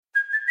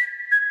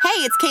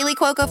Hey, it's Kaylee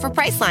Cuoco for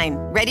Priceline.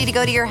 Ready to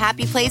go to your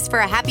happy place for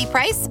a happy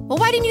price? Well,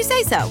 why didn't you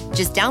say so?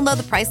 Just download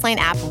the Priceline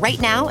app right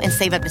now and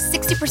save up to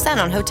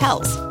 60% on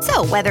hotels.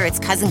 So whether it's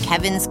Cousin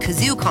Kevin's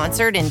Kazoo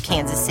Concert in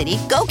Kansas City,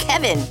 go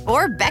Kevin,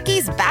 or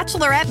Becky's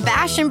Bachelorette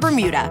Bash in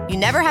Bermuda, you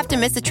never have to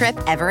miss a trip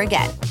ever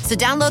again. So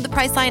download the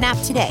Priceline app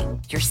today.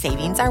 Your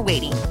savings are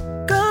waiting.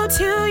 Go to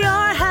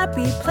your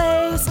happy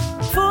place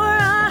for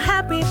a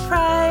happy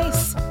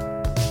price.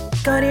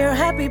 Go to your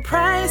happy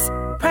price,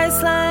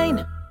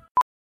 Priceline.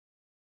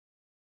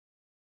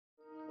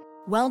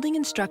 Welding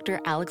instructor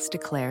Alex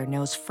DeClaire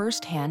knows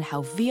firsthand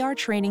how VR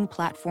training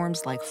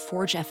platforms like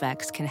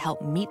ForgeFX can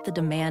help meet the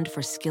demand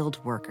for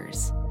skilled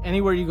workers.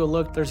 Anywhere you go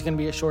look, there's going to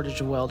be a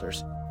shortage of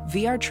welders.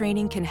 VR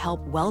training can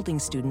help welding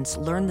students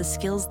learn the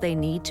skills they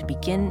need to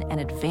begin and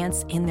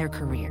advance in their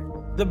career.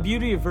 The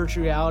beauty of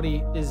virtual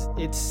reality is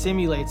it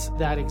simulates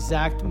that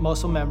exact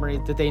muscle memory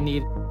that they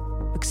need.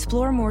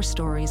 Explore more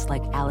stories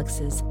like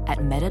Alex's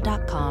at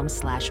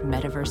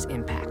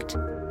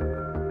meta.com/metaverseimpact.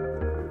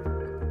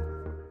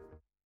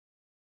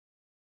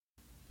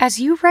 As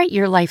you write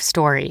your life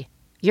story,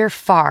 you're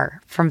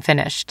far from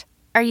finished.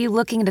 Are you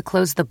looking to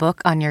close the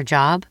book on your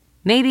job?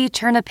 Maybe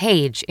turn a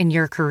page in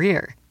your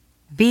career?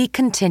 Be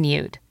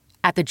continued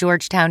at the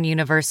Georgetown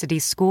University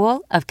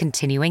School of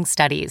Continuing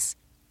Studies.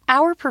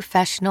 Our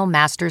professional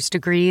master's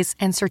degrees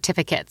and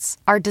certificates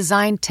are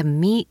designed to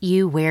meet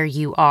you where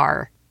you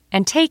are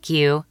and take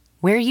you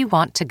where you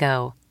want to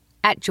go.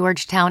 At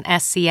Georgetown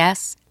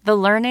SCS, the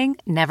learning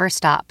never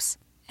stops,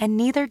 and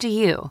neither do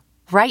you.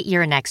 Write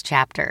your next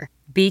chapter.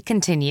 Be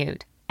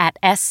continued at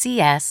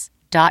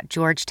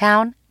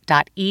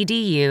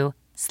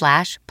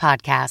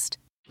scs.georgetown.edu/podcast.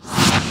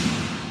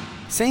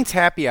 Saints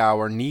Happy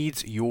Hour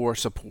needs your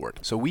support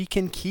so we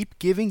can keep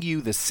giving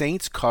you the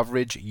Saints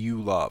coverage you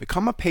love.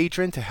 Become a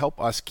patron to help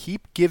us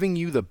keep giving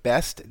you the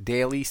best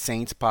daily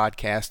Saints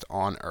podcast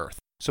on earth.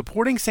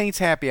 Supporting Saints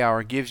Happy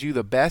Hour gives you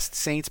the best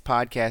Saints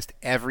podcast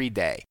every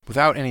day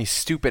without any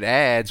stupid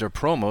ads or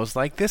promos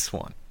like this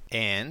one.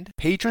 And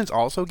patrons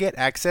also get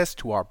access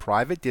to our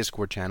private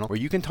Discord channel where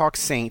you can talk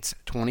Saints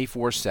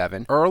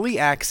 24/7, early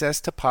access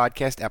to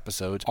podcast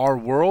episodes, our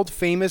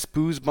world-famous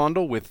booze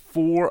bundle with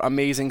 4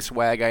 amazing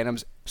swag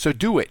items. So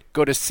do it.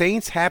 Go to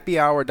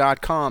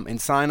saintshappyhour.com and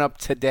sign up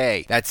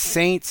today. That's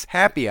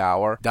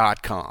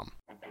saintshappyhour.com.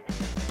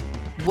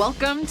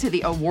 Welcome to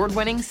the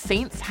award-winning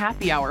Saints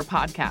Happy Hour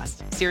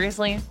podcast.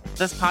 Seriously,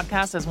 this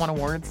podcast has won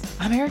awards.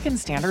 American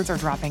standards are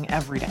dropping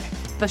every day.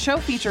 The show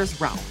features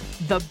Ralph,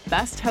 the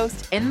best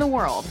host in the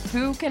world,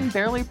 who can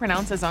barely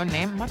pronounce his own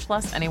name, much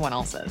less anyone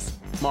else's.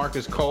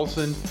 Marcus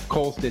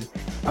Marquez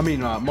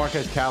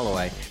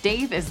Callaway.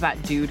 Dave is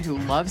that dude who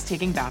loves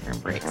taking bathroom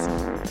breaks.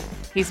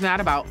 He's mad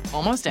about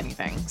almost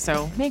anything,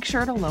 so make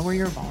sure to lower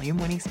your volume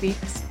when he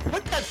speaks.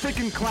 Put that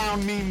freaking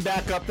clown meme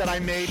back up that I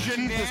made.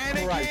 Jesus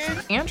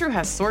Christ. Andrew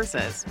has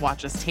sources,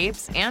 watches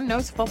tapes, and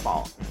knows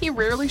football. He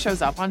rarely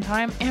shows up on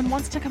time and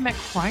wants to commit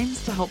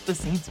crimes to help the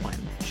Saints win.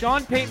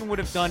 Sean Payton would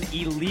have done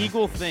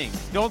illegal things.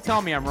 Don't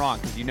tell me I'm wrong,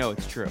 because you know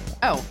it's true.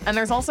 Oh, and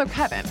there's also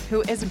Kevin,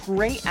 who is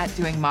great at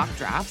doing mock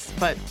drafts,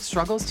 but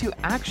struggles to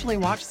actually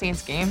watch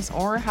Saints games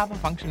or have a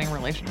functioning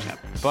relationship.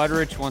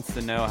 Butterich wants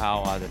to know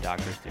how the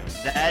doctor's doing.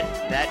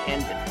 That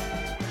ended.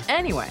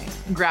 Anyway,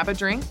 grab a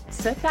drink,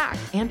 sit back,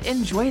 and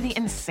enjoy the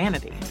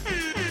insanity.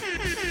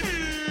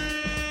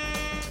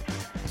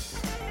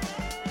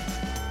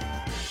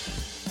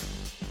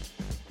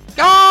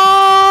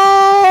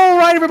 All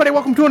right, everybody,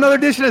 welcome to another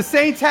edition of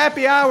Saints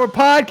Happy Hour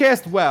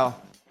podcast. Well,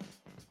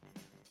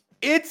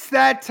 it's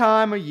that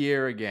time of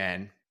year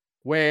again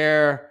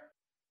where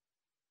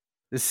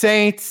the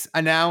Saints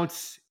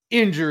announce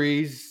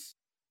injuries,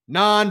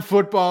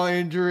 non-football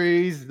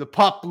injuries, the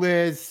pup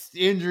list,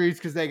 injuries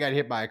because they got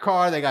hit by a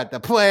car, they got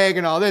the plague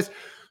and all this.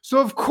 So,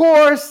 of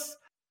course,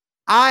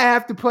 I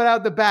have to put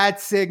out the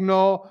bat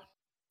signal,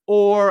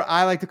 or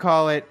I like to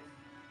call it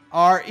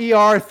our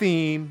ER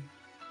theme,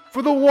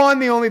 for the one,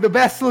 the only, the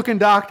best-looking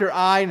doctor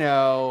I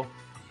know,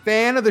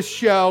 fan of the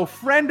show,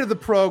 friend of the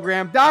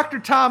program, Dr.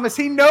 Thomas.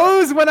 He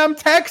knows when I'm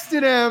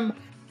texting him,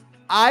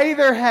 I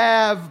either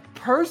have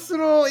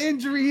personal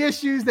injury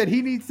issues that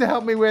he needs to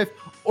help me with,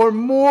 or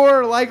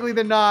more likely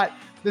than not,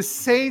 the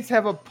Saints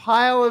have a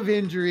pile of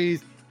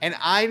injuries, and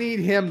I need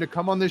him to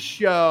come on the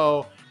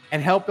show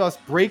and help us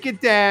break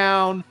it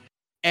down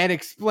and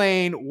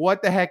explain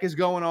what the heck is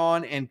going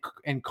on and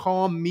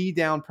calm me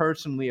down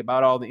personally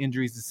about all the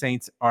injuries the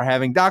Saints are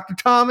having. Dr.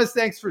 Thomas,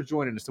 thanks for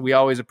joining us. We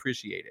always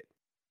appreciate it.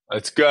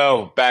 Let's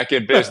go. Back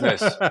in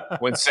business.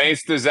 When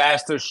Saints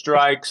disaster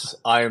strikes,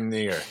 I am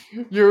near.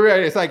 You're right.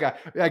 It's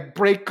like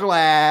break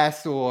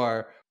glass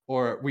or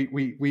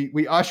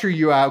we usher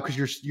you out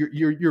because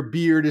your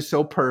beard is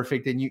so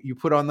perfect, and you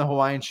put on the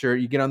Hawaiian shirt,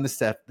 you get on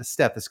the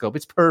stethoscope.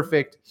 It's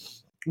perfect.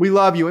 We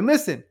love you. And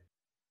listen,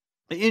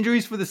 the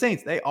injuries for the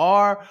Saints, they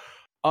are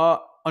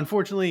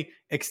unfortunately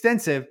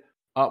extensive.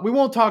 We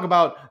won't talk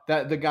about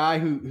the guy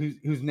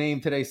whose name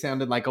today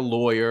sounded like a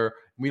lawyer.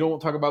 We don't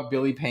talk about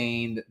Billy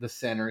Payne, the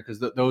center, because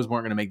those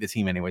weren't going to make the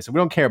team anyway. So we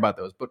don't care about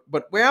those.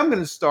 But where I'm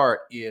going to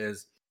start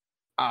is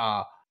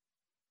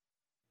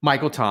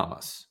Michael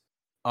Thomas.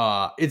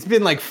 It's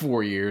been like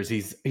 4 years.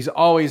 He's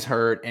always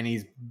hurt, and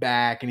he's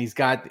back, and he's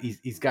got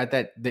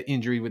the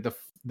injury with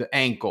the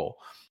ankle.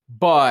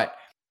 But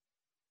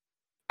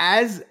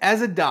as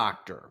a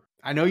doctor,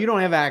 I know you don't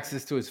have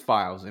access to his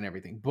files and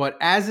everything, but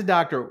as a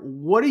doctor,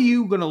 what are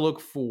you going to look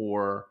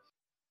for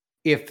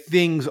if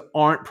things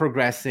aren't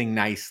progressing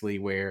nicely,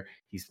 where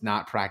he's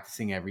not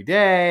practicing every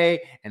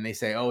day, and they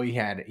say, oh, he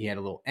had a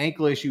little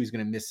ankle issue, he's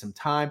going to miss some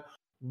time?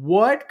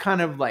 What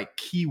kind of like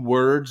key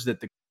words that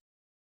the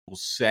will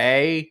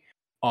say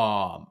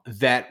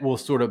that will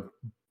sort of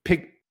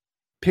pick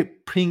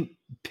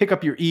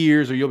up your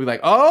ears, or you'll be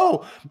like,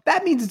 oh,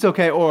 that means it's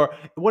okay? Or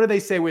what do they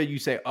say where you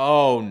say,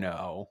 oh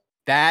no,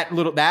 that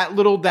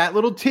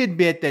little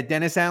tidbit that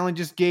Dennis Allen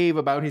just gave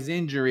about his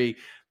injury,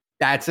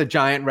 that's a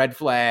giant red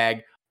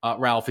flag.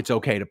 Ralph, it's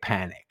okay to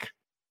panic.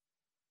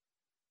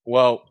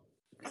 Well,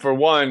 for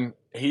one,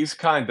 he's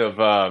kind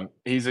of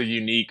he's a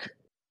unique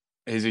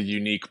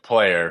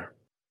player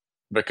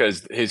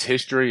because his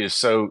history is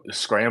so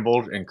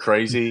scrambled and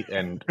crazy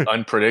and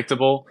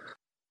unpredictable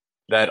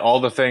that all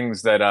the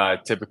things that I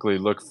typically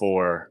look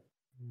for,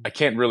 I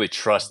can't really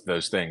trust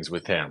those things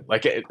with him.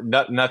 Like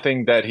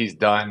nothing that he's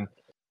done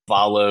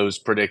follows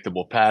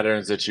predictable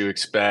patterns that you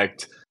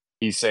expect.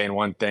 He's saying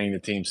one thing, the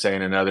team's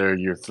saying another.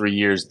 You're 3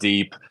 years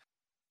deep.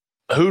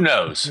 Who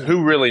knows?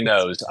 Who really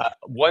knows?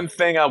 One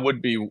thing I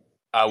would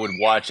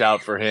watch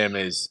out for him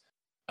is,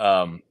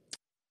 I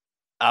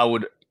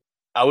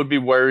would be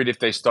worried if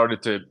they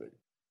started to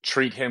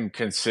treat him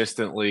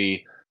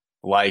consistently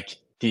like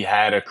he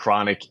had a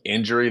chronic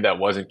injury that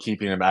wasn't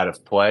keeping him out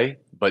of play,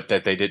 but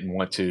that they didn't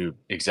want to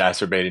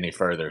exacerbate any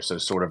further. So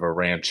sort of a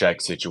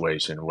Ramczyk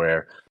situation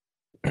where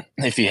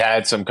if he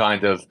had some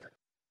kind of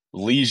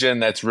lesion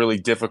that's really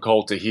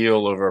difficult to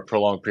heal over a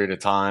prolonged period of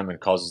time and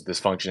causes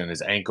dysfunction in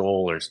his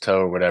ankle or his toe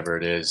or whatever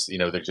it is,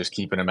 they're just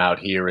keeping him out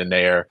here and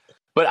there.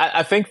 But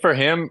I think for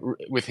him,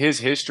 with his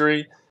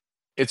history,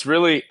 it's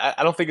really,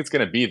 I don't think it's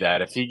going to be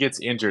that. If he gets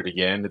injured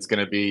again, it's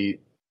going to be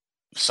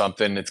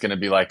something, it's going to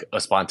be like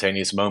a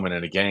spontaneous moment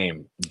in a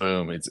game.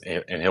 Boom,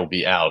 and he'll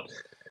be out.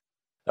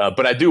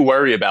 But I do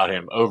worry about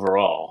him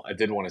overall. I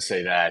did want to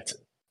say that.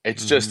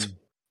 It's just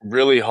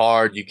really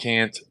hard. You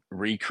can't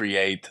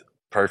recreate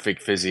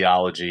perfect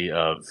physiology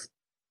of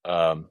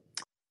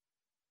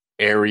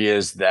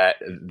areas that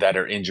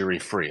are injury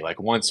free. Like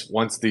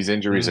once these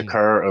injuries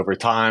occur over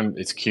time,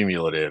 it's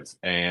cumulative,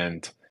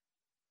 and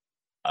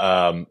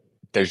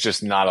there's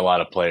just not a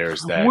lot of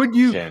players that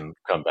can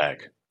come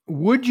back.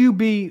 Would you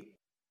be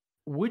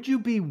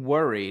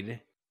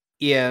worried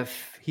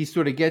if he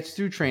sort of gets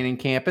through training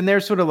camp and they're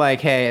sort of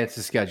like, hey, it's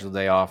a scheduled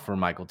day off for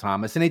Michael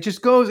Thomas, and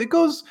it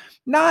goes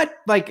not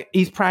like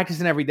he's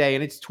practicing every day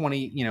and it's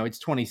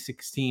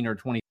 2016 or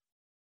 20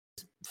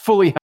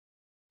 fully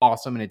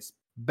awesome and it's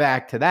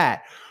back to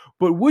that.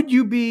 But would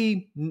you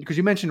be, because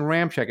you mentioned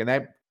Ramczyk and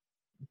that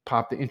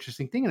popped an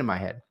interesting thing into my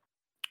head,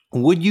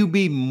 would you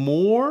be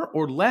more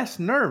or less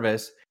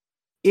nervous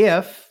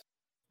if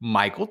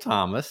Michael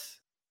Thomas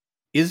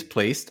is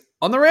placed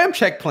on the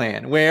Ramczyk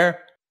plan,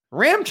 where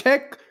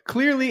Ramczyk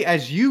clearly,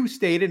 as you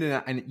stated,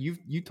 and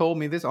you told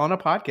me this on a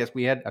podcast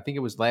we had, I think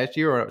it was last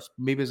year or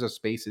maybe it was a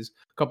Spaces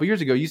a couple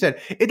years ago, you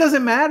said it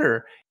doesn't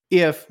matter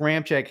if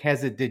Ramczyk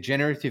has a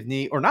degenerative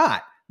knee or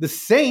not. The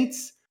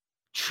Saints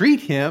treat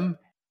him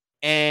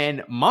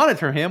and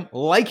monitor him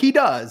like he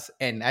does.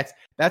 And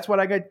that's what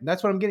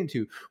I'm getting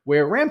to,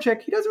 where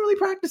Ramczyk, he doesn't really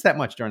practice that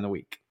much during the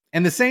week.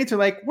 And the Saints are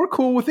like, we're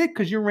cool with it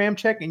because you're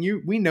Ramczyk and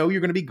we know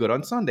you're going to be good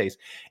on Sundays.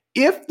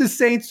 If the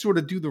Saints sort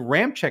of do the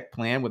Ramczyk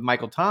plan with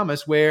Michael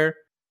Thomas, where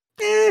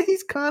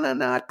he's kind of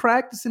not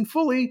practicing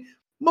fully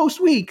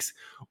most weeks,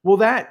 will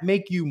that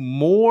make you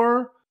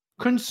more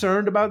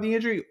concerned about the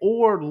injury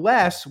or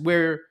less,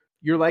 where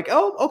you're like,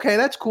 oh, okay,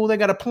 that's cool. They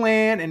got a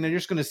plan and they're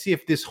just going to see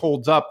if this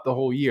holds up the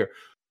whole year?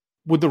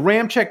 Would the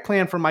Ramczyk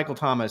plan for Michael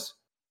Thomas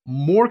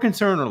more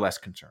concern or less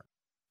concern?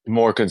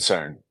 More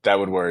concern. That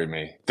would worry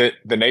me.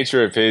 The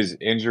nature of his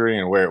injury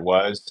and where it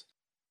was,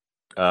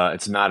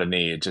 it's not a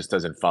knee. It just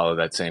doesn't follow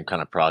that same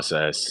kind of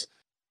process.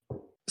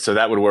 So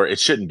that would worry. It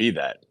shouldn't be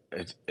that.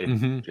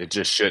 It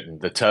just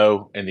shouldn't. The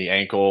toe and the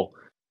ankle,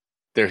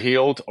 they're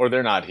healed or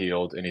they're not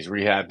healed, and he's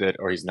rehabbed it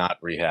or he's not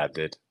rehabbed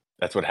it.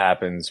 That's what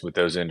happens with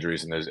those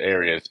injuries in those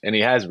areas. And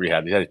he has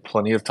rehabbed. He had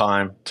plenty of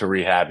time to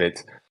rehab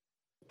it.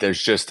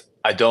 There's just,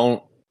 I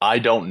don't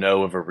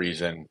know of a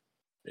reason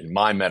in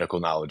my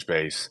medical knowledge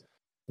base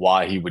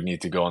why he would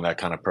need to go on that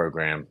kind of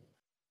program.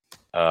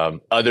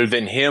 Other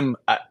than him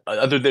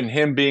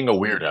being a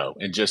weirdo,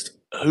 and just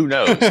who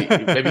knows?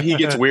 Maybe he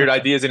gets weird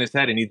ideas in his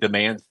head and he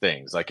demands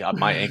things like,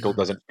 my ankle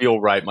doesn't feel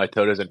right, my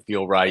toe doesn't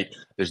feel right.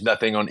 There's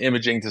nothing on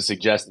imaging to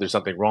suggest there's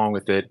something wrong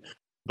with it,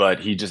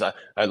 but he just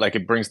like,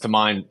 it brings to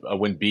mind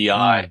when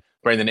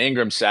Brandon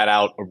Ingram sat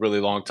out a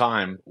really long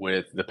time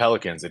with the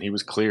Pelicans, and he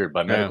was cleared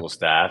by medical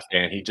staff,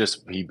 and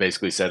he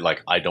basically said,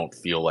 like, I don't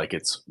feel like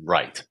it's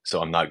right,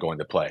 so I'm not going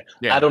to play.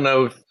 I don't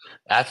know if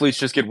athletes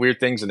just get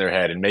weird things in their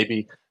head, and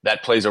maybe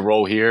that plays a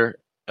role here,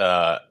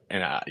 that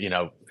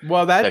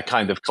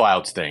kind of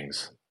clouds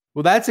things.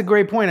 Well, that's a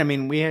great point. I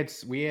mean, we had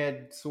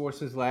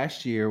sources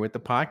last year with the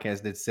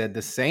podcast that said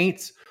the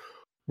Saints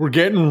were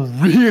getting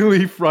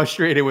really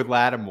frustrated with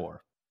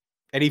Lattimore,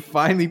 and he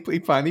finally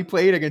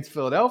played against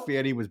Philadelphia,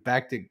 and he was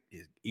back to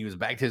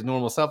his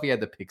normal self. He had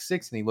the pick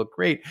six, and he looked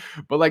great.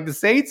 But like the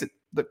Saints,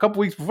 a couple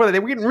weeks before that, they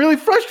were getting really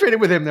frustrated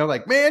with him. They're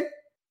like, "Man,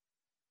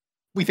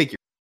 we think you're,"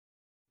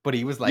 but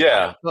he was like,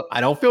 Yeah.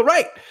 I don't feel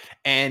right.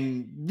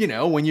 And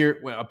when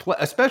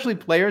especially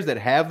players that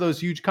have those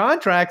huge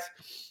contracts,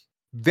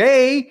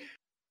 they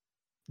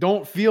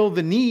don't feel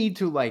the need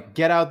to like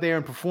get out there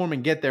and perform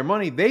and get their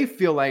money. They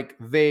feel like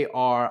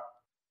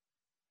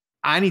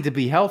I need to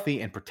be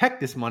healthy and protect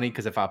this money,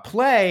 because if I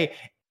play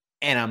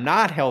and I'm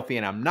not healthy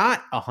and I'm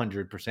not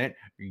 100%,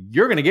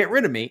 you're going to get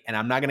rid of me and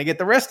I'm not going to get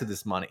the rest of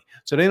this money.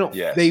 So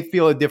they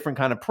feel a different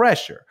kind of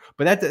pressure.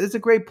 But that's a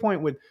great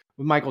point with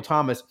Michael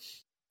Thomas,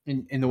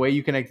 and the way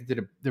you connected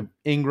to the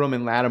Ingram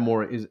and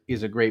Lattimore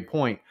is a great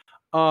point.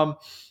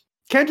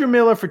 Kendra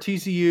Miller for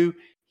TCU,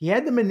 he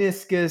had the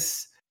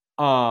meniscus,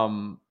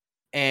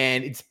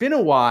 and it's been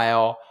a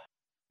while.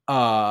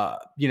 That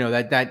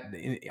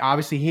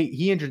obviously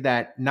he injured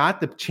that,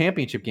 not the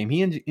championship game.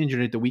 He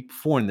injured it the week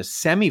before in the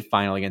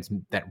semifinal against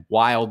that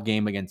wild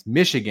game against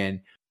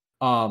Michigan.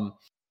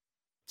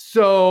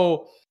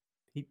 So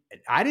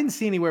I didn't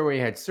see anywhere where he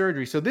had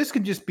surgery. So this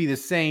could just be the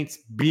Saints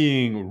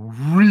being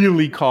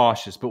really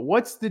cautious. But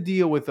what's the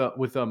deal with a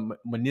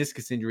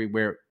meniscus injury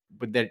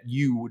but that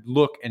you would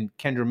look, and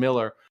Kendra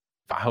Miller,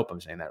 I hope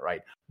I'm saying that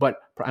right, and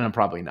I'm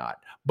probably not.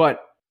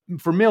 But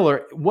for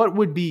Miller, what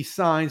would be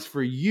signs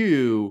for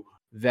you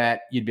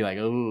that you'd be like,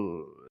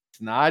 oh,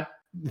 it's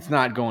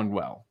not going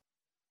well?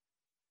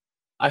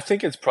 I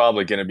think it's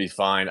probably going to be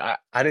fine.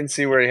 I didn't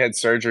see where he had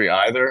surgery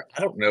either. I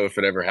don't know if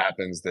it ever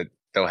happens that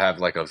they'll have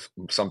like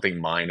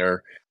something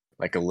minor,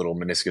 like a little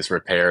meniscus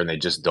repair, and they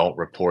just don't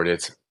report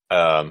it.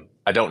 I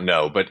don't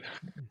know, but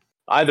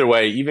either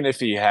way, even if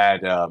he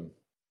had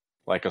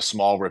like a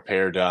small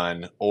repair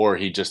done, or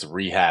he just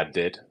rehabbed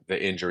it,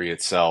 the injury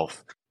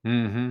itself,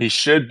 he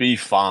should be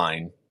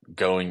fine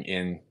going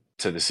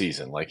into the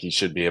season. Like, he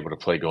should be able to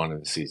play going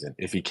into the season.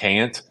 If he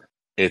can't,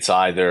 it's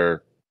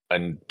either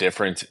a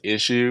different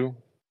issue,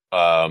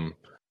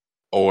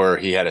 or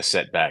he had a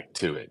setback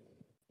to it.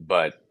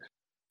 But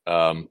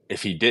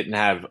if he didn't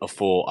have a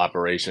full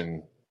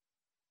operation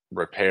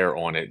repair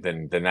on it,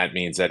 then that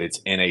means that it's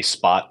in a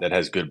spot that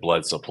has good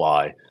blood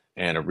supply,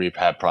 and a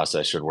rehab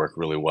process should work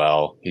really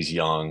well. He's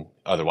young,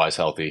 otherwise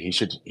healthy. He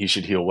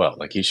should heal well.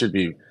 Like, he should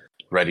be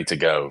ready to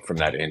go from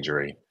that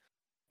injury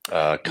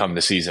come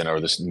the season or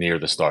near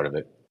the start of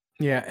it.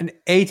 Yeah, and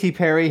A.T.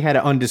 Perry had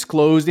an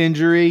undisclosed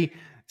injury.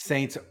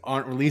 Saints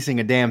aren't releasing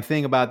a damn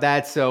thing about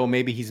that, so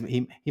maybe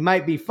he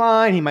might be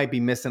fine. He might be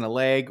missing a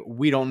leg.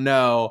 We don't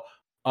know.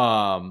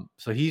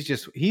 So he's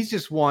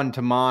just one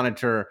to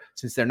monitor,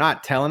 since they're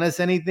not telling us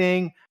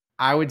anything.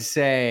 I would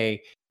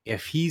say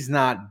if he's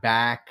not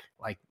back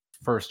like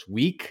first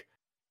week,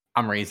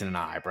 I'm raising an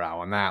eyebrow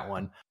on that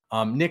one.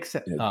 Nick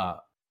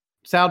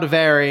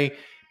Saldiveri,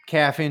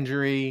 calf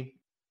injury,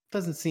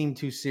 doesn't seem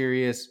too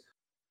serious.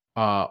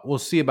 We'll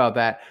see about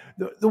that.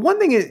 The one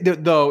thing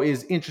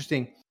is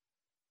interesting,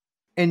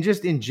 and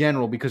just in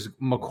general, because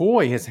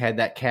McCoy has had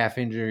that calf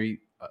injury,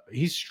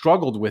 he's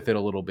struggled with it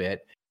a little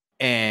bit.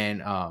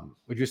 And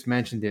we just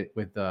mentioned it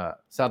with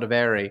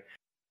Saldiveri.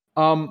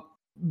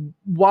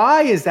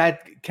 Why is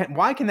that?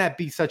 Why can that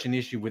be such an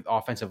issue with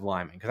offensive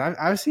linemen? Because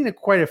I've seen it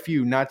quite a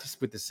few, not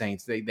just with the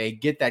Saints. They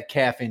get that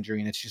calf injury,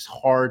 and it's just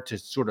hard to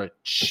sort of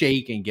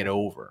shake and get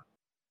over.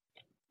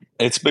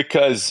 It's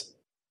because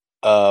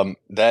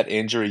that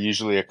injury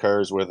usually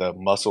occurs where the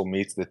muscle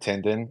meets the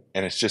tendon,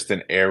 and it's just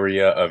an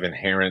area of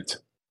inherent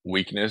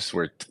weakness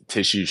where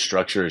tissue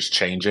structure is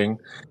changing.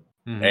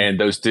 And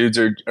those dudes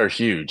are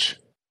huge.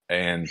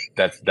 And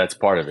that's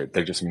part of it.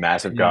 They're just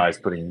massive guys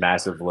putting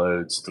massive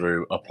loads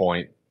through a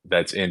point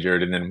that's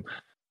injured. And then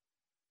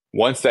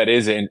once that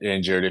is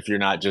injured, if you're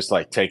not just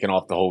like taking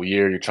off the whole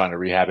year, you're trying to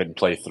rehab it and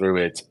play through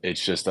it,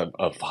 it's just a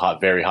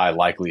very high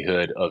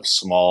likelihood of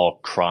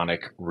small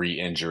chronic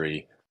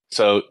re-injury.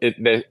 So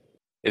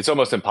it's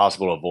almost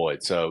impossible to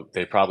avoid. So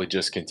they probably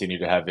just continue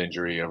to have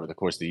injury over the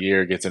course of the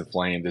year. It gets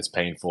inflamed. It's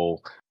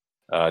painful.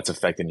 It's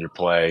affecting your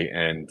play.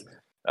 And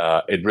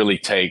it really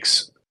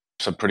takes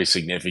some pretty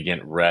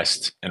significant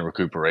rest and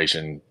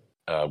recuperation,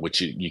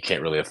 which you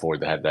can't really afford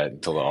to have that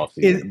until the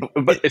offseason.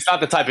 But it's not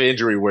the type of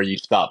injury where you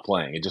stop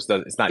playing.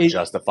 It's not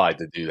justified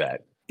to do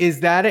that. Is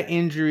that an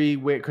injury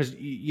where, because,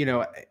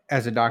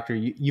 as a doctor,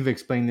 you've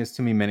explained this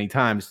to me many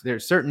times,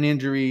 there's certain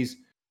injuries,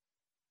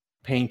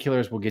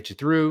 painkillers will get you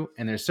through,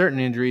 and there's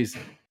certain injuries,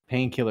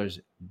 painkillers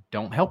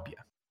don't help you.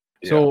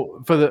 Yeah.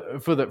 So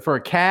for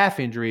a calf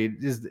injury,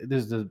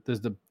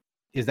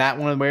 is that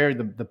one where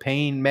the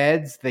pain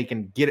meds, they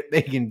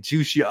can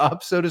juice you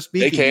up, so to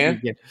speak? They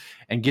can.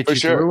 And get you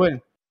through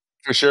it?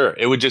 For sure.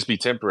 It would just be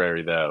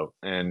temporary, though,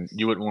 and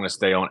you wouldn't want to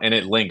stay on, and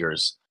it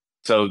lingers.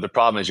 So the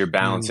problem is you're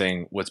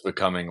balancing what's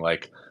becoming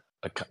like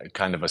a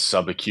kind of a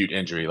subacute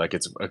injury, like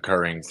it's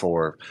occurring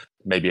for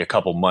maybe a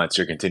couple months,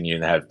 you're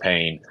continuing to have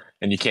pain,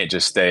 and you can't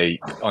just stay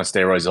on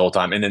steroids the whole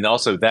time. And then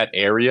also that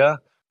area,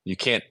 you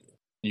can't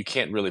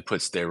really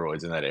put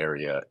steroids in that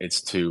area.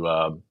 It's too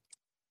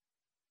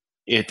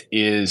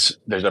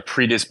there's a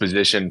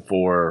predisposition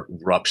for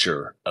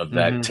rupture of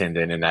that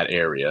tendon in that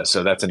area.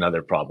 So that's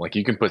another problem. Like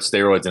you can put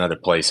steroids in other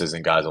places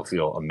and guys will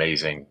feel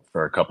amazing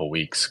for a couple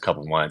weeks,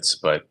 couple months,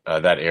 but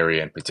that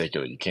area in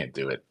particular, you can't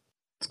do it.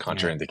 It's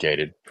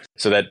contraindicated.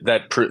 So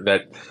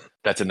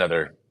that's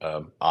another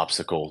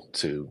obstacle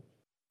to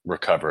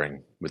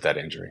recovering with that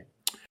injury.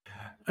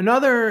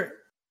 Another,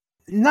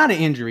 not an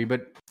injury,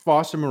 but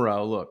Foster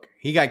Moreau. Look,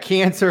 he got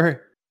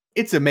cancer.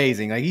 It's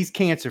amazing. Like he's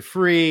cancer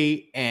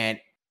free and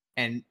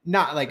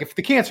not like if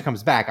the cancer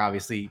comes back,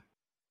 obviously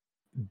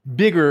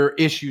bigger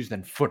issues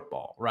than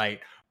football,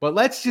 right? But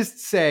let's just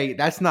say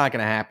that's not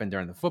going to happen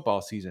during the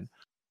football season.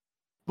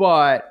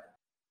 But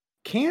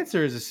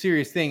cancer is a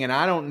serious thing, and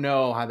I don't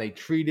know how they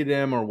treated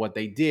him or what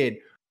they did.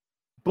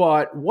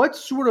 But what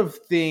sort of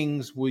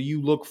things will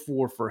you look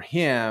for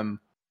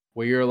him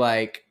where you're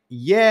like,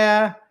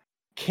 yeah,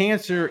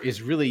 cancer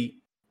is really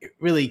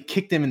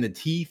kicked him in the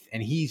teeth,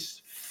 and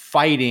he's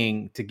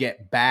fighting to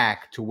get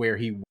back to where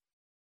he was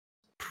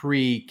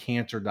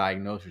pre-cancer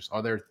diagnosis?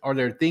 Are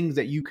there things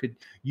that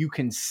you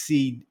can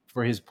see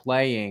for his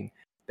playing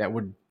that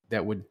would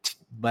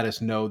let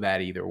us know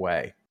that either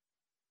way?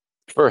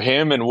 For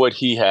him and what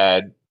he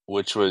had,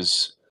 which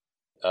was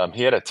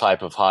he had a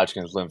type of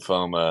Hodgkin's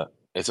lymphoma.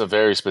 It's a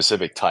very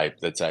specific type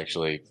that's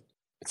actually,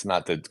 it's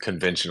not the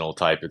conventional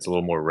type. It's a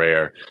little more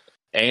rare.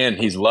 And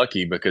he's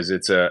lucky because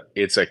it's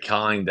a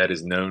kind that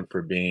is known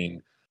for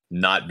being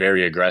not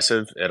very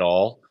aggressive at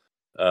all.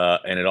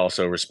 And it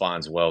also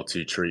responds well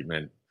to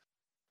treatment,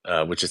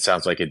 which it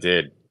sounds like it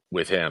did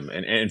with him.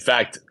 And in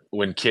fact,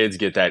 when kids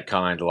get that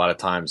kind, a lot of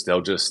times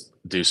they'll just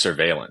do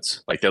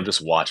surveillance. Like they'll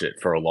just watch it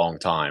for a long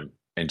time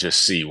and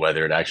just see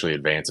whether it actually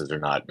advances or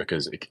not,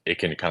 because it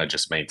can kind of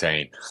just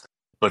maintain.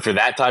 But for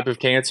that type of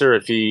cancer,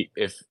 if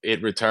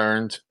it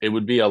returned, it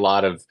would be a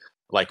lot of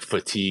like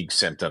fatigue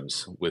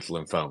symptoms with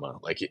lymphoma.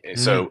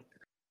 So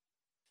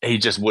he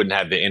just wouldn't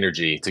have the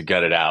energy to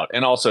gut it out.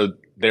 And also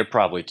they're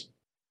probably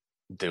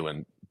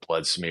doing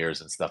blood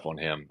smears and stuff on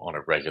him on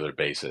a regular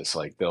basis.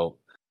 Like they'll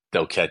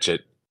catch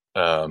it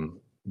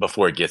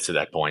before it gets to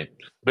that point.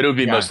 But it would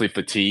be mostly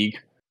fatigue,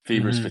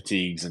 fevers,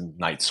 fatigues, and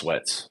night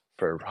sweats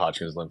for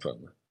Hodgkin's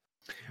lymphoma.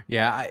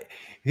 Yeah,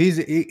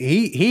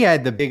 he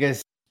had the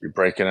biggest. You're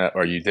breaking up,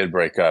 or you did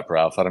break up,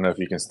 Ralph. I don't know if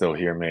you can still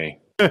hear me.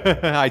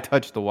 I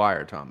touched the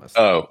wire, Thomas.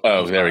 Oh,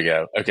 there we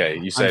go. Okay,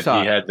 you said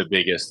he had the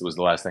biggest. Was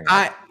the last thing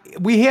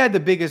we had the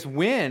biggest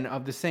win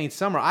of the Saints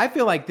summer. I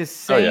feel like this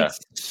Saints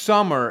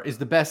summer is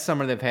the best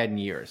summer they've had in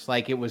years.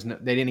 Like it was,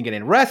 they didn't get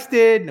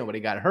arrested, nobody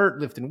got hurt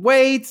lifting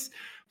weights.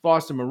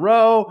 Foster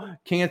Moreau,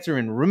 cancer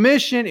in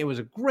remission. It was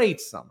a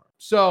great summer.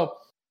 So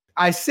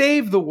I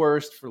saved the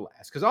worst for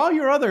last because all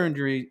your other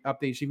injury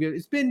updates,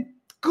 it's been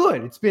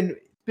good. It's been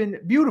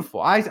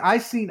beautiful. I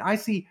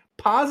see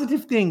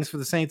positive things for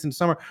the Saints in the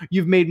summer.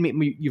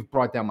 You've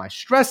brought down my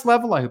stress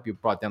level. I hope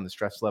you've brought down the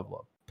stress level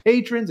of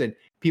patrons and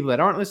people that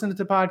aren't listening to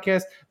the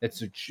podcast.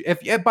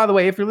 By the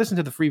way, if you're listening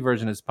to the free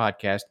version of this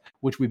podcast,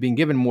 which we've been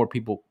giving more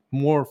people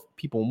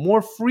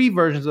more free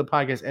versions of the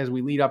podcast as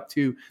we lead up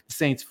to the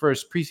Saints'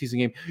 first preseason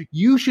game,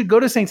 you should go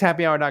to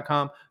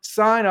saintshappyhour.com,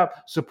 sign up,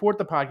 support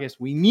the podcast.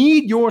 We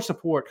need your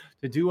support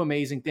to do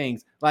amazing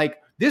things. Like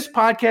this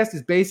podcast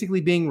is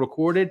basically being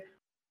recorded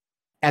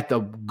at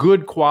the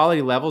good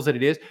quality levels that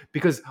it is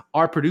because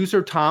our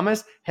producer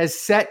Thomas has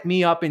set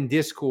me up in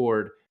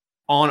Discord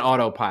on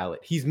autopilot.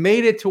 He's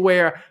made it to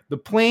where the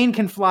plane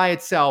can fly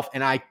itself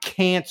and I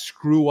can't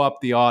screw up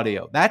the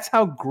audio. That's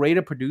how great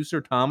a producer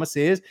Thomas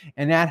is,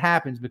 and that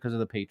happens because of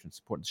the patrons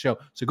supporting the show.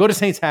 So go to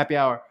Saints Happy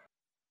Hour,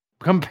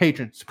 become a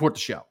patron, support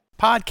the show.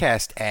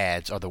 Podcast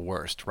ads are the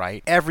worst,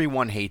 right?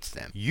 Everyone hates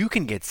them. You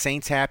can get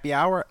Saints Happy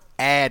Hour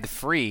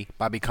ad-free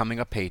by becoming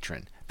a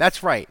patron.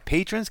 That's right.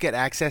 Patrons get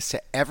access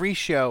to every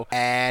show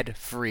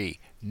ad-free.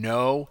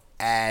 No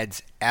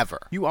ads ever.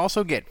 You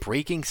also get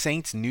Breaking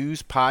Saints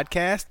news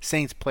podcast,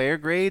 Saints player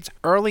grades,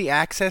 early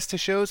access to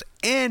shows,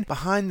 and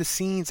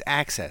behind-the-scenes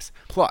access.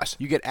 Plus,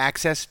 you get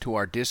access to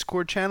our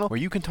Discord channel where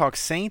you can talk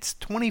Saints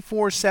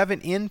 24/7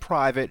 in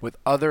private with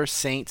other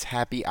Saints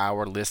Happy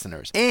Hour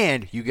listeners.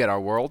 And you get our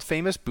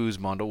world-famous booze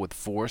bundle with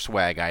 4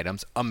 swag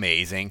items.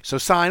 Amazing. So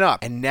sign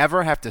up and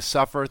never have to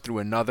suffer through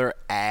another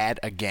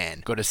ad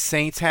again. Go to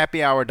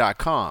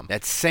saintshappyhour.com.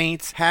 That's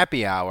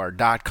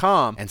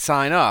saintshappyhour.com and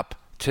sign up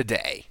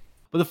today.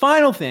 But the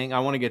final thing I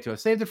want to get to, I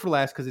saved it for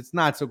last because it's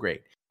not so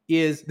great,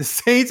 is the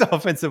Saints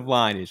offensive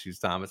line issues,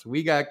 Thomas.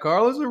 We got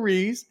Carlos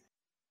Ruiz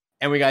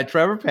and we got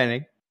Trevor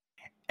Penning,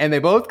 and they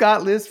both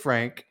got Liz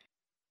Frank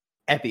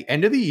at the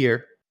end of the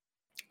year.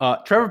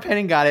 Trevor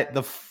Penning got it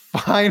the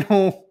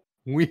final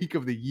week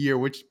of the year,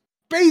 which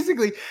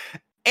basically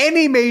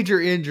any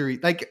major injury,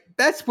 like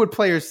that's what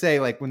players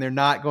say, like when they're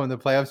not going to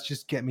the playoffs,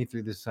 just get me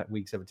through this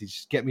week 17,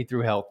 just get me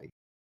through healthy.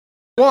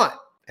 And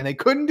they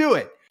couldn't do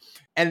it.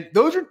 And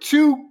those are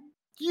two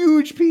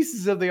huge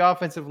pieces of the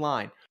offensive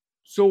line.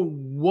 So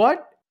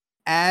what,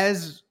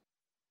 as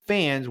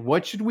fans,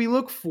 what should we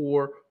look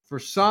for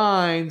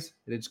signs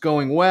that it's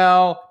going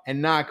well and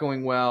not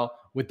going well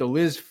with the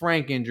Liz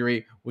Frank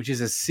injury, which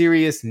is a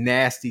serious,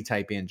 nasty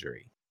type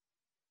injury?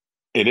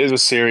 It is a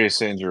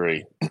serious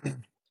injury.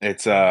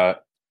 It's kind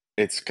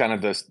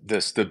of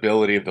the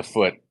stability of the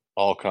foot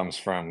all comes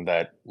from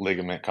that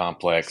ligament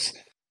complex.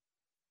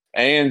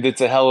 And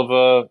it's a hell of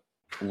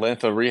a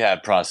length of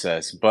rehab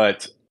process.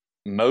 But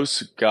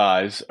most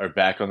guys are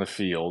back on the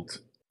field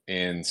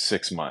in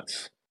 6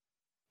 months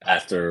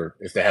after,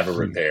 if they have a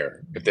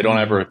repair. If they don't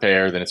have a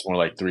repair, then it's more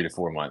like 3 to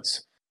 4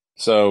 months.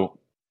 So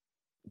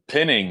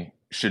Penning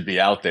should be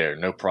out there,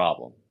 no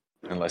problem,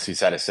 unless he's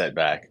had a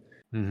setback.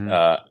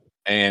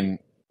 And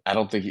I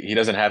don't think he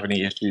doesn't have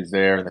any issues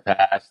there in the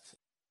past.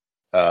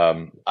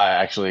 I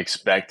actually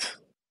expect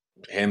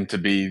him to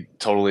be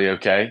totally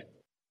okay.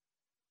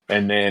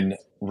 And then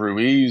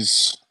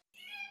Ruiz,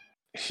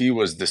 he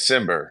was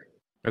December.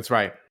 That's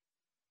right.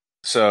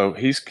 So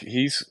he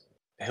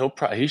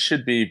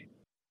should be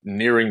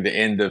nearing the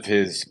end of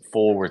his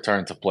full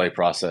return to play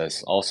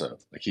process also.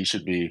 Like, he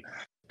should be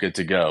good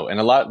to go. And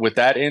a lot with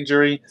that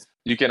injury,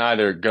 you can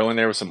either go in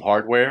there with some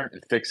hardware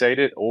and fixate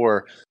it,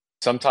 or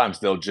sometimes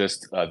they'll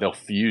just they'll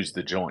fuse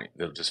the joint.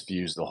 They'll just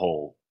fuse the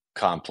whole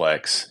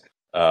complex.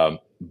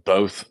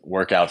 Both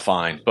work out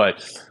fine.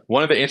 But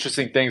one of the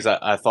interesting things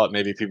I thought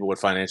maybe people would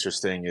find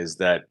interesting is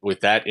that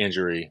with that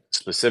injury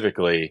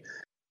specifically,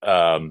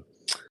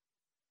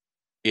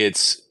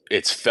 it's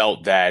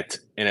felt that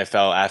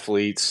NFL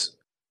athletes,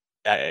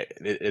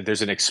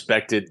 there's an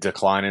expected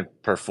decline in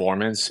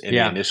performance in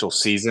the initial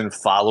season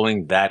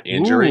following that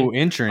injury. Ooh,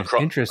 interesting.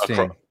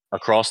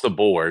 Across the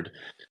board.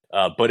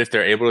 But if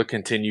they're able to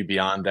continue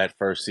beyond that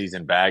first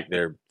season back,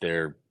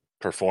 their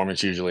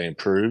performance usually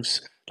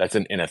improves. That's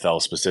in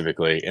NFL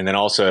specifically. And then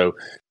also,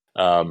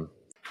 I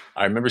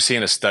remember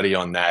seeing a study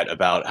on that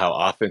about how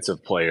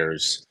offensive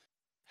players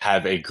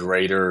have a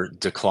greater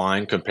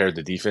decline compared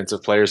to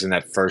defensive players in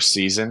that first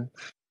season.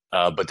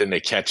 But then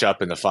they catch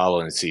up in the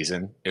following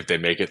season if they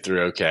make it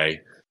through okay.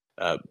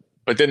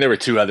 But then there were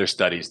 2 other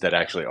studies that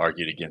actually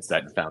argued against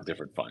that and found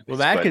different findings.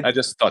 Well, I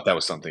just thought that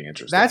was something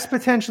interesting. That's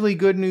potentially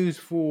good news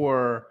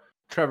for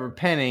Trevor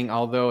Penning,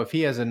 although if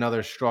he has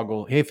a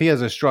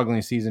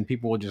struggling season,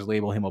 people will just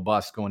label him a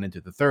bust going into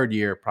the 3rd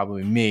year.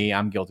 Probably me.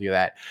 I'm guilty of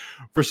that.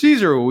 For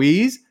Cesar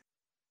Ruiz,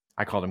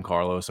 I called him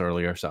Carlos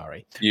earlier.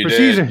 Sorry. You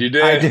did.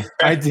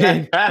 I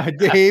did.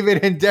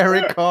 David and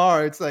Derek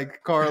Carr. It's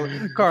like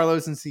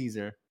Carlos and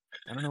Cesar.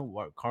 I don't know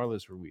what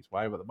Carlos Ruiz.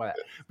 Why that?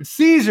 But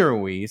Cesar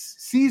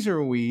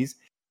Ruiz,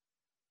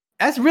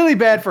 that's really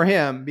bad for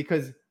him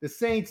because the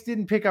Saints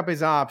didn't pick up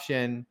his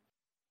option,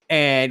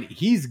 and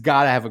he's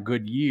got to have a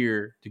good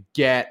year to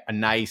get a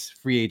nice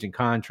free agent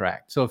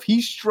contract. So if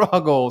he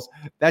struggles,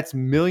 that's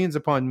millions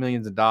upon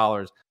millions of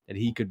dollars that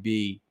he could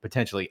be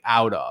potentially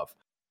out of.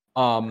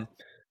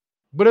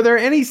 But are there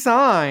any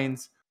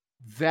signs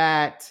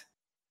that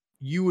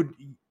would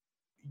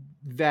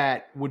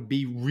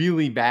be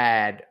really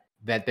bad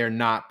that they're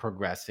not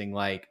progressing,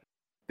 like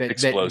that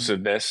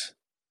explosiveness?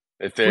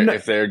 If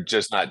they're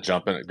just not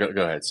jumping, go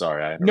ahead.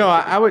 Sorry,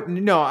 I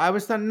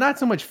was not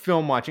so much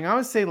film watching. I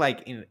would say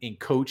like in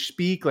coach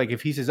speak, like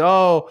if he says,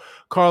 "Oh,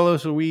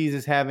 Carlos Ruiz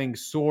is having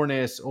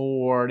soreness,"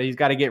 or he's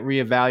got to get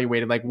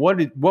reevaluated. Like what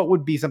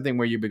would be something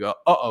where you'd go,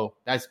 "Uh-oh,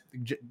 that's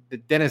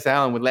Dennis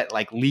Allen would let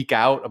like leak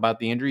out about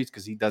the injuries,"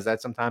 because he does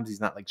that sometimes.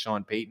 He's not like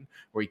Sean Payton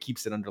where he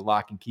keeps it under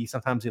lock and key.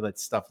 Sometimes he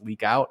lets stuff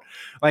leak out.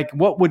 Like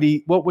what would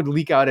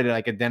leak out at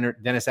like a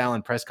Dennis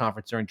Allen press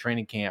conference during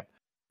training camp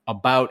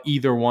about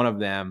either one of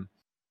them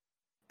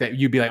that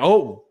you'd be like,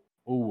 oh,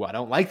 I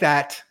don't like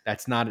that.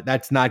 That's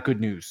not good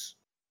news.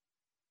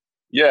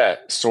 Yeah,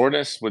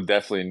 soreness would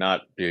definitely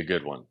not be a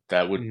good one.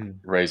 That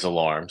would raise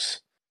alarms.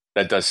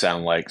 That does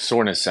sound like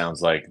soreness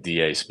sounds like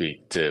DA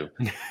speak too.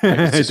 Like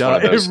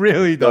it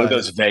really does.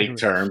 Those vague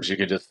terms you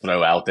could just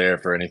throw out there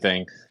for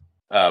anything.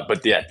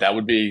 But yeah, that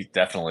would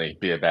definitely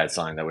be a bad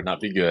sign. That would not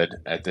be good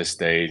at this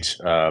stage.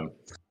 I'm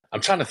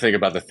trying to think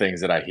about the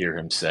things that I hear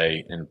him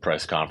say in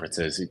press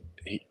conferences.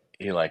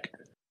 He like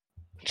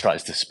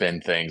tries to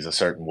spin things a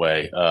certain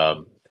way.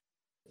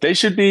 They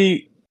should,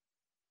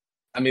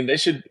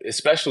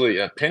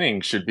 especially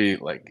Penning should be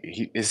like,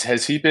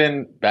 has he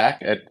been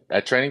back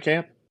at training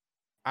camp?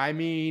 I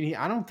mean,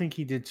 I don't think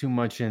he did too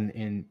much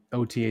in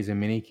OTAs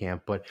and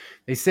minicamp, but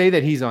they say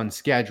that he's on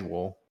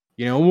schedule.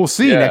 You know, we'll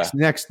see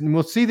next.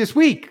 We'll see this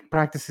week.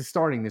 Practice is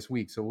starting this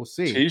week, so we'll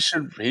see. He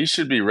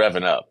should be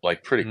revving up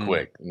like pretty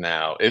quick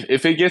now.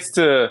 If he gets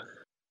to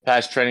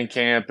past training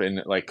camp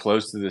and like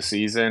close to the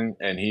season,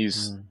 and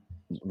he's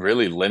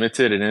really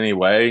limited in any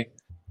way,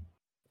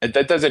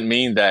 that doesn't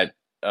mean that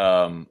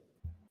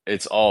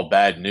it's all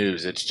bad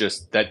news. It's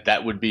just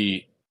that would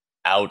be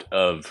out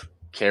of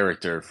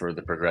character for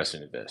the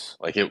progression of this.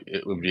 Like it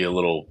would be a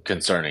little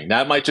concerning.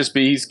 That might just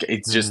be he's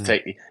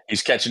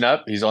catching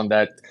up. He's on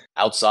that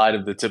outside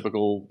of the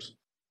typical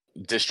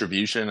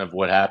distribution of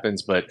what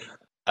happens, but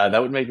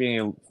that would make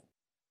me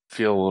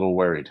feel a little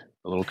worried,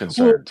 a little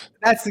concerned. Well,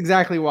 that's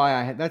exactly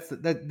why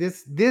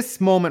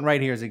this moment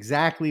right here is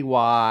exactly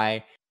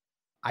why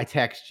I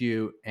text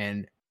you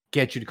and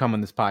get you to come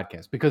on this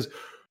podcast. Because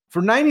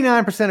for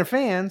 99% of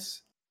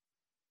fans,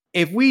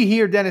 if we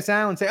hear Dennis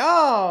Allen say,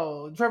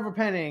 "Oh, Trevor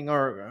Penning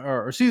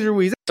or Cesar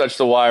Ruiz," touch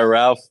the wire,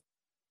 Ralph.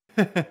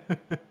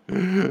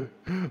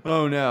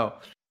 Oh no,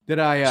 did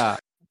I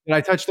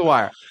touch the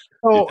wire?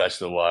 You touched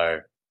the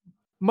wire.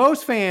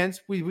 Most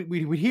fans, we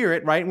would hear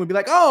it, right, and we'd be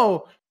like,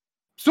 "Oh,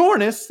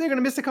 soreness. They're going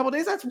to miss a couple of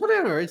days. That's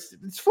whatever.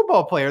 It's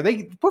football players.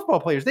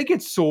 They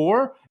get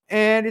sore,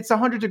 and it's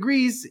 100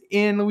 degrees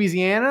in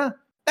Louisiana.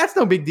 That's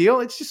no big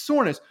deal. It's just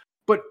soreness."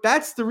 But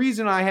that's the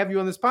reason I have you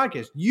on this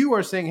podcast. You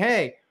are saying,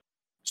 "Hey,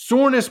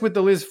 soreness with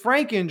the Liz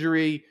Frank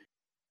injury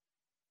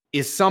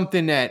is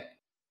something that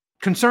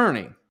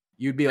concerning."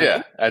 You'd be like,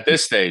 "Yeah, at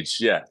this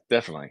stage, yeah,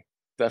 definitely.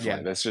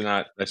 Yeah. That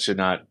should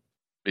not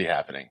be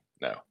happening.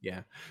 No,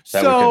 yeah,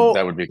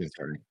 that would be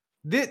concerning."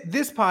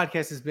 This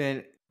podcast has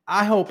been.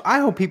 I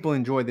hope people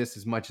enjoy this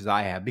as much as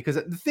I have, because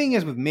the thing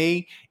is with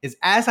me is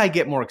as I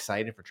get more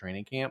excited for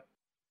training camp,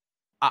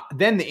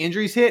 then the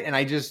injuries hit and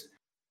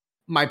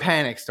my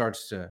panic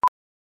starts to.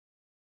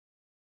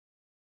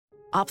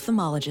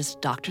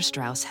 Ophthalmologist Dr.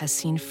 Strauss has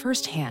seen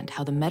firsthand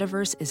how the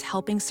metaverse is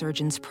helping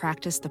surgeons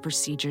practice the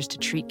procedures to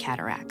treat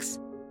cataracts.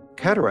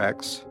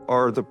 Cataracts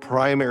are the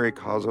primary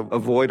cause of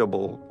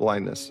avoidable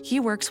blindness. He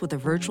works with a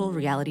virtual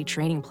reality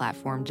training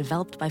platform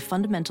developed by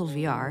Fundamental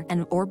VR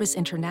and Orbis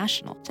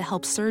International to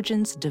help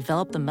surgeons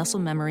develop the muscle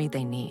memory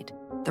they need.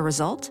 The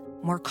result?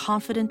 More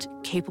confident,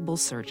 capable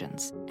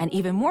surgeons. And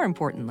even more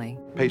importantly,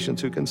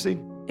 patients who can see.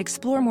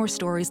 Explore more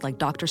stories like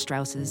Dr.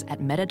 Strauss's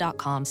at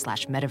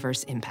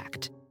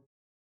meta.com/metaverseimpact.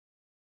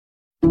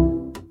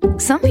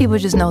 Some people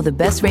just know the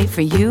best rate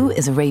for you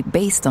is a rate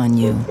based on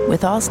you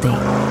with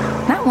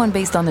Allstate. Not one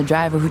based on the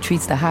driver who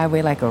treats the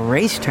highway like a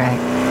racetrack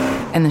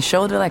and the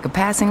shoulder like a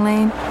passing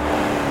lane.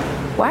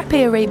 Why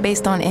pay a rate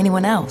based on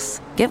anyone else?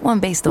 Get one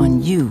based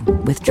on you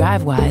with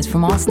DriveWise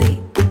from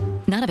Allstate.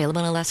 Not available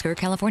in Alaska or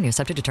California,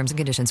 subject to terms and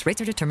conditions. Rates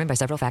are determined by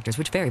several factors,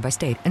 which vary by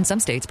state. In some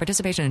states,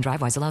 participation in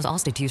DriveWise allows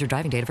Allstate to use your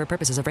driving data for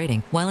purposes of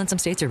rating. While in some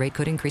states, your rate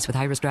could increase with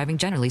high-risk driving.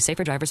 Generally,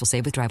 safer drivers will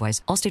save with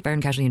DriveWise. Allstate Fire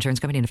and Casualty Insurance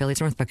Company and affiliates,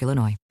 Northbrook,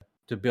 Illinois.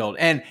 To build.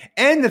 And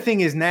the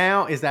thing is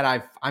now is that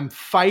I'm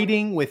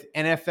fighting with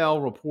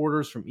NFL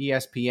reporters from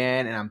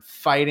ESPN, and I'm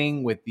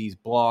fighting with these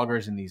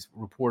bloggers and these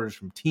reporters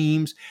from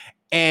teams.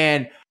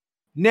 And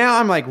now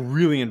I'm like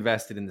really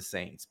invested in the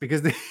Saints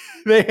because they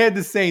had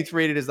the Saints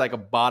rated as like a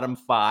bottom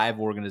 5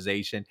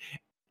 organization.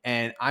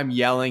 And I'm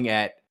yelling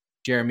at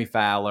Jeremy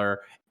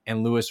Fowler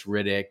and Louis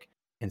Riddick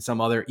and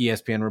some other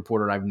ESPN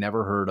reporter I've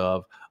never heard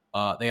of.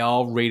 They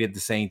all rated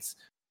the Saints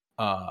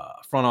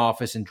front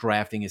office and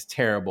drafting is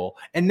terrible.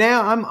 And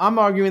now I'm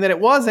arguing that it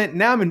wasn't.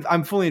 Now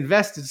I'm fully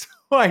invested. So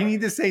I need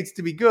the Saints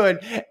to be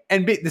good,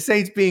 and the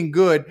Saints being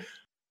good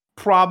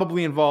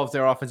probably involves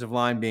their offensive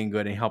line being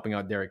good and helping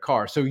out Derek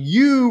Carr. So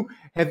you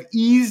have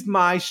eased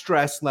my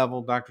stress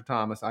level, Dr.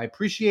 Thomas. I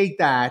appreciate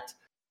that.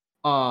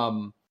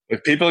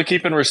 If people are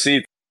keeping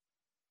receipts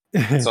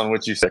on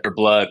what you said for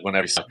blood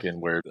whenever you suck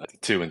in, we're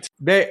 2 and 2.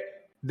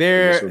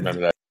 Just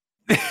remember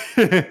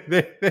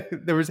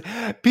that. There was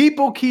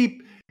people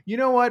keep. You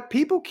know what?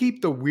 People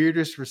keep the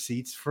weirdest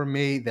receipts for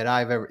me that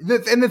I've ever.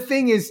 And the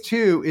thing is,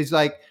 too, is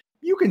like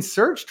you can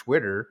search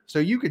Twitter. So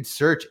you could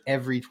search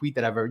every tweet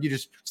that I've ever. You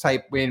just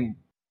type in,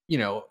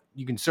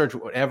 you can search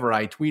whatever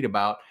I tweet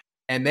about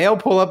and they'll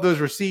pull up those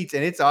receipts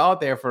and it's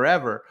out there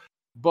forever.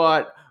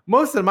 But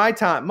most of my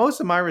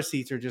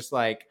receipts are just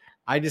like,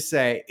 I just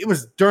say it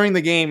was during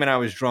the game and I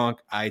was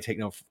drunk. I take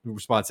no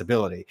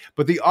responsibility.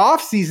 But the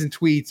off-season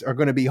tweets are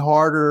going to be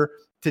harder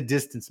to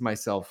distance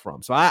myself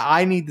from. So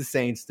I need the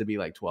Saints to be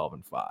like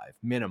 12-5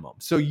 minimum.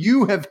 So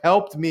you have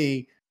helped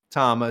me,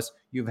 Thomas.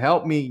 You've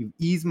helped me. You've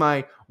eased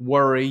my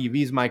worry. You've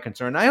eased my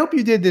concern. I hope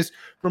you did this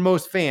for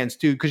most fans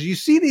too, because you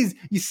see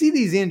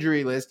these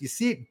injury lists. You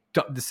see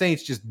the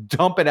Saints just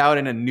dump it out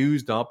in a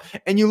news dump,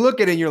 and you look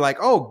at it and you're like,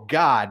 oh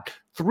God,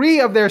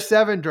 3 of their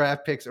 7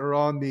 draft picks are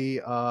on the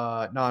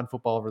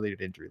non-football related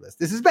injury list.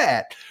 This is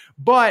bad,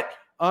 but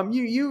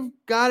you've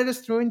got it as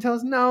through and tell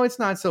us no, it's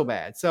not so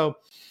bad. So.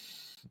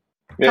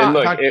 Yeah,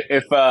 look,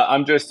 if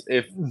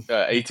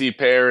A.T.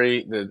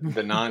 Perry,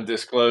 the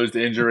non-disclosed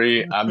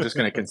injury, I'm just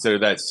going to consider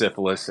that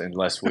syphilis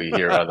unless we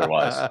hear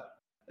otherwise.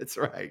 That's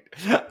right.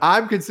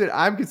 I'm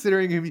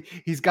considering him.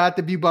 He's got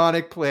the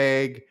bubonic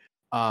plague,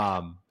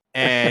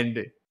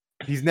 and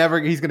he's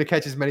going to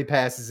catch as many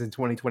passes in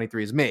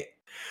 2023 as me.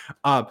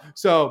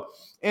 So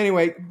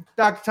anyway,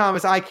 Dr.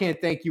 Thomas, I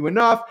can't thank you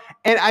enough.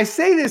 And I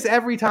say this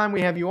every time we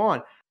have you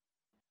on.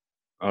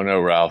 Oh no,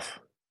 Ralph,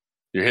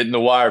 you're hitting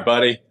the wire,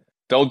 buddy.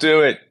 Don't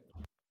do it.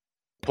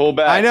 Pull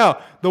back. I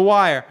know the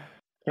wire.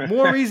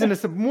 More reason to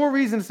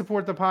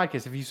support the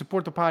podcast. If you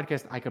support the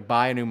podcast, I could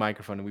buy a new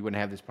microphone and we wouldn't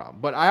have this problem.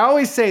 But I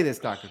always say this,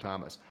 Dr.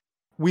 Thomas.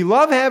 We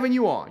love having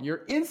you on.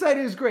 Your insight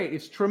is great.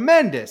 It's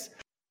tremendous.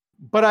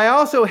 But I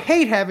also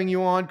hate having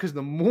you on because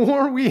the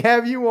more we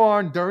have you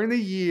on during the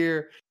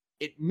year,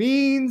 it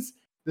means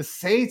the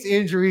Saints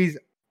injuries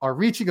are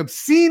reaching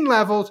obscene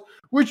levels,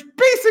 which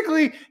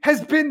basically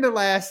has been the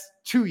last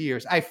 2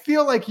 years. I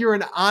feel like you're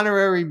an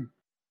honorary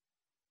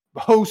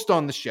host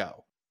on the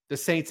show. The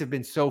Saints have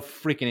been so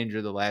freaking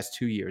injured the last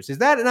 2 years. Is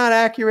that not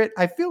accurate?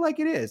 I feel like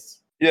it is.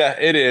 Yeah,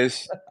 it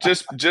is.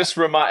 Just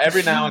remind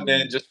every now and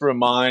then. Just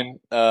remind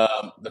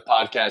the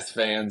podcast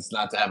fans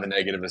not to have a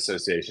negative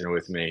association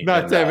with me.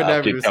 Not to have a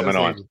negative association.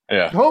 Coming on.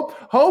 Yeah.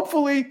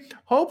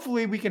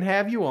 Hopefully, we can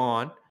have you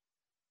on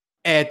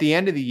at the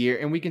end of the year,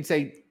 and we can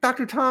say,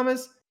 Dr.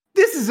 Thomas,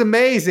 this is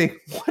amazing.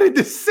 What did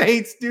the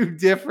Saints do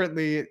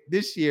differently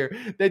this year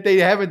that they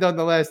haven't done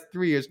the last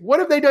 3 years? What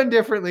have they done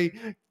differently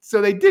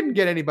so they didn't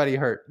get anybody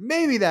hurt?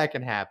 Maybe that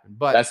can happen.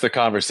 But that's the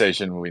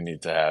conversation we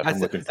need to have. I'm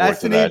looking forward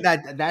to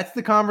that. That's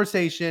the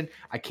conversation.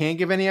 I can't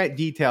give any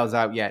details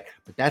out yet,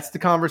 but that's the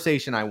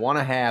conversation I want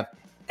to have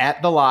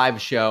at the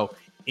live show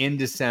in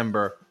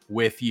December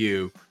with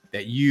you.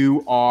 That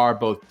you are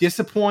both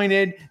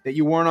disappointed that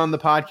you weren't on the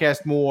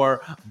podcast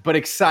more, but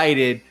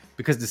excited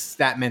because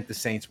that meant the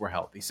Saints were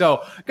healthy.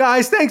 So,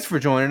 guys, thanks for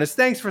joining us.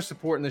 Thanks for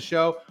supporting the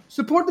show.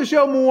 Support the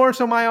show more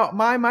so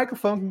my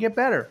microphone can get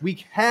better.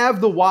 We have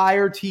the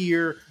wire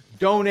tier.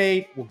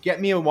 Donate. We'll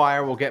get me a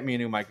wire. We'll get me a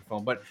new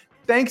microphone. But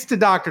thanks to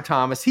Dr.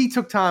 Thomas. He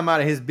took time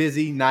out of his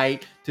busy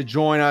night to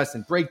join us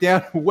and break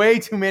down way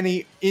too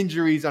many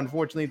injuries,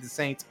 unfortunately, the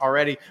Saints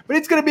already. But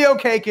it's going to be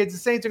okay, kids. The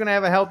Saints are going to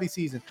have a healthy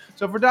season.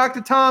 So for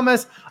Dr.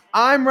 Thomas,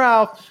 I'm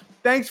Ralph.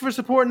 Thanks for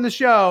supporting the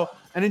show.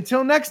 And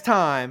until next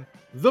time,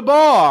 the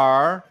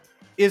bar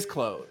is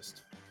closed.